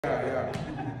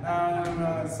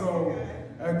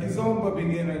Kizomba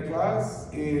beginner class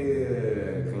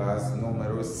is class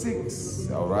number 6,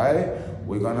 all right?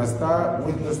 We're gonna start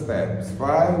with the steps.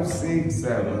 5, 6,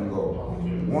 7, go.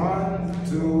 1,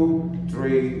 2,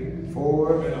 3,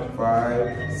 4,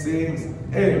 5, 6,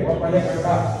 8.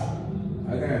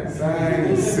 Again,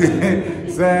 5,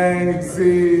 6,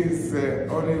 7,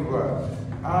 on y va.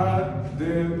 1,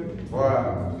 2, 3,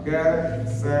 4, 5,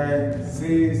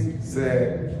 6,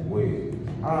 7, 8.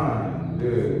 1,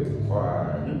 2, 3, 4,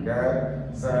 5,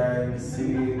 6,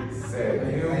 7.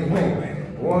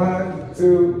 1,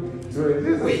 2, 3.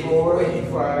 This is 4,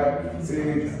 5,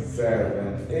 6,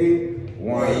 7, 8.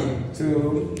 1,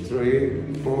 2,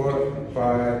 3, 4,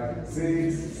 5,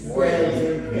 6, 7,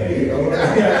 8. All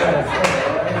right.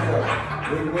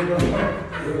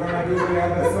 We're gonna do the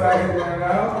other side right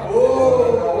now. Oh,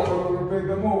 we'll repeat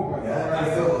the movement. All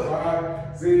right, so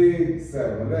 5, 6,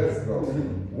 7. Let's go.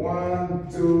 1,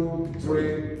 2,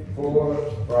 3, 4,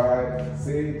 5,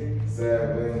 6,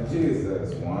 7.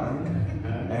 Jesus. 1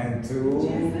 and 2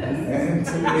 and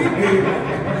 3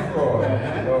 and 4.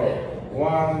 Go.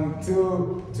 1,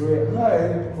 2, 3,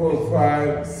 4,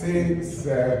 5, 6,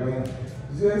 7.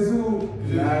 Jesus,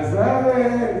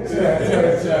 Nazareth, cha cha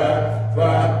cha, ba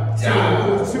cha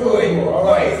cha. All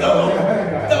right.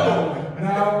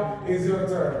 Now it's your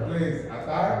turn, please.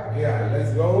 Attack. Yeah,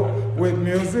 let's go with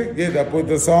music. Get up with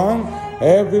the song.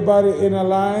 Everybody in a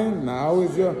line. Now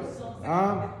is your.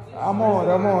 Amor.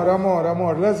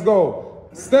 Let's go.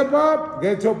 Step up.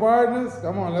 Get your partners.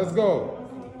 Come on, let's go.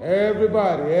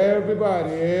 Everybody.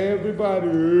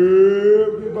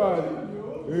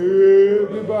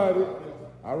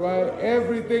 All right,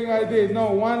 everything I did.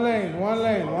 No, one lane.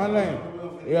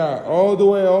 Yeah, all the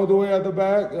way at the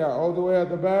back. Yeah, all the way at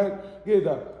the back. Get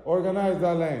that. Organize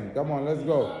that lane. Come on, let's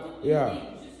go. Yeah.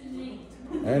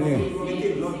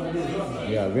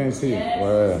 Yeah, bien sí.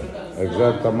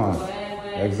 Exactamente.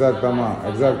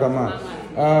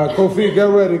 Kofi, get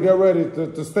ready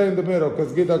to stay in the middle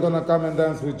because Gita gonna come and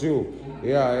dance with you.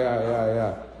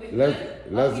 Yeah.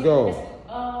 Let's go.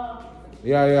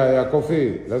 Yeah,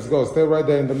 Kofi. Let's go. Stay right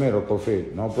there in the middle,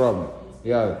 Kofi. No problem.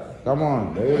 Yeah, come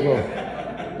on. There you go.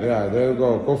 Yeah, there you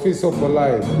go. Kofi's so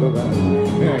polite. Look at him.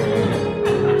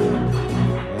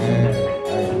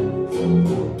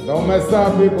 Don't mess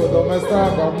up, people. Don't mess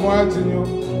up. I'm watching you.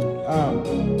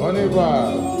 On y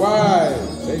va.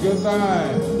 5. Take your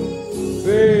time.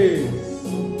 6.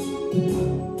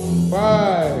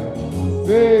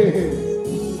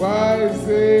 5,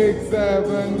 6,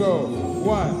 7, go.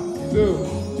 1, 2,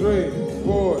 3,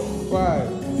 4, 5,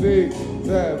 6,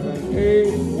 7, 8.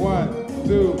 1,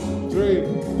 2, 3,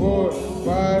 4,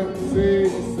 5,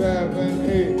 6, 7,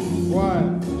 8.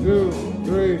 1, 2,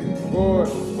 3, 4,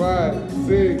 5,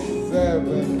 6,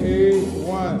 7, 8.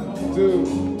 1, 2,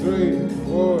 3,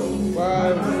 4,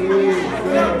 5, 6,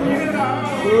 7,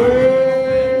 8.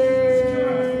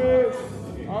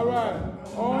 All right.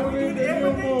 Only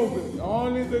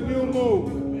the new move.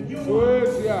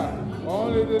 Switch, yeah.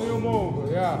 Only the new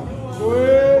move, yeah.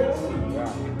 Switch,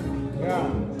 yeah.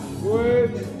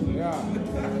 Switch, yeah.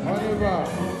 On y va.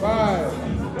 5,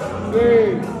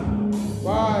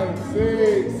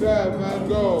 6, 7,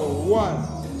 go. 1,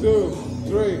 2,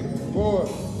 3, 4,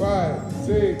 5,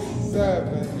 6,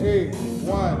 7, 8.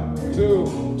 1, 2,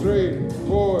 3,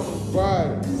 4,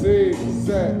 5, 6,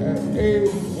 7, 8.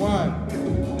 1.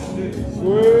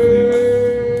 Switch.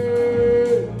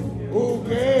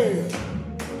 Okay.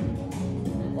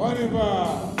 On y va.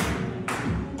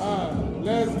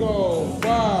 Let's go.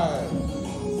 5,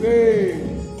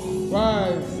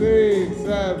 6,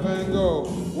 7, go.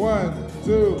 1,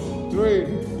 2, 3,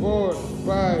 4,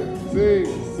 5, 6,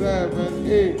 7,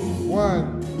 8.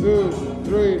 1, 2,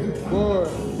 3, 4,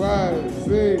 5,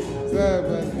 6,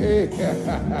 7, 8.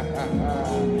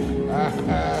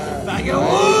 Tiger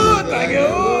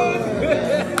Woods!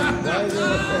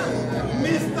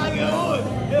 Miss Tiger Woods!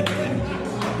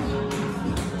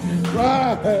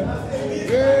 5,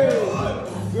 6,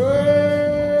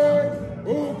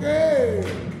 okay.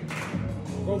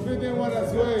 Kofi didn't want to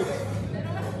switch.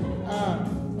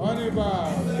 On y va.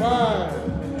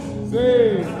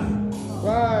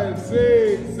 5,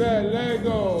 6, 7, let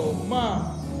go. Ma.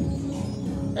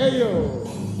 Ayo.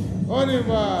 On y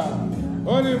va.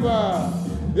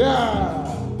 Yeah.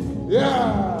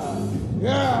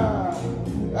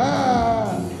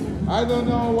 I don't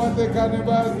know what the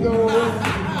cannibals do.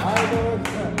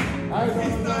 I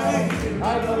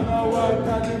don't know what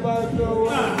cannibals do. I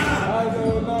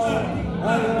don't know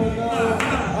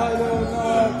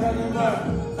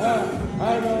cannibals.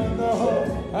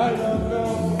 I don't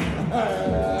know.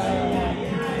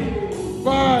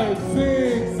 5,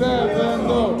 6, 7.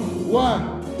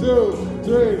 2,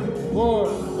 3,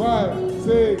 4, 5,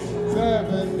 6,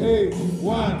 7, 8.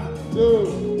 1,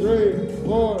 2, 3,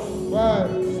 4,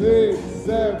 5, 6,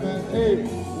 7,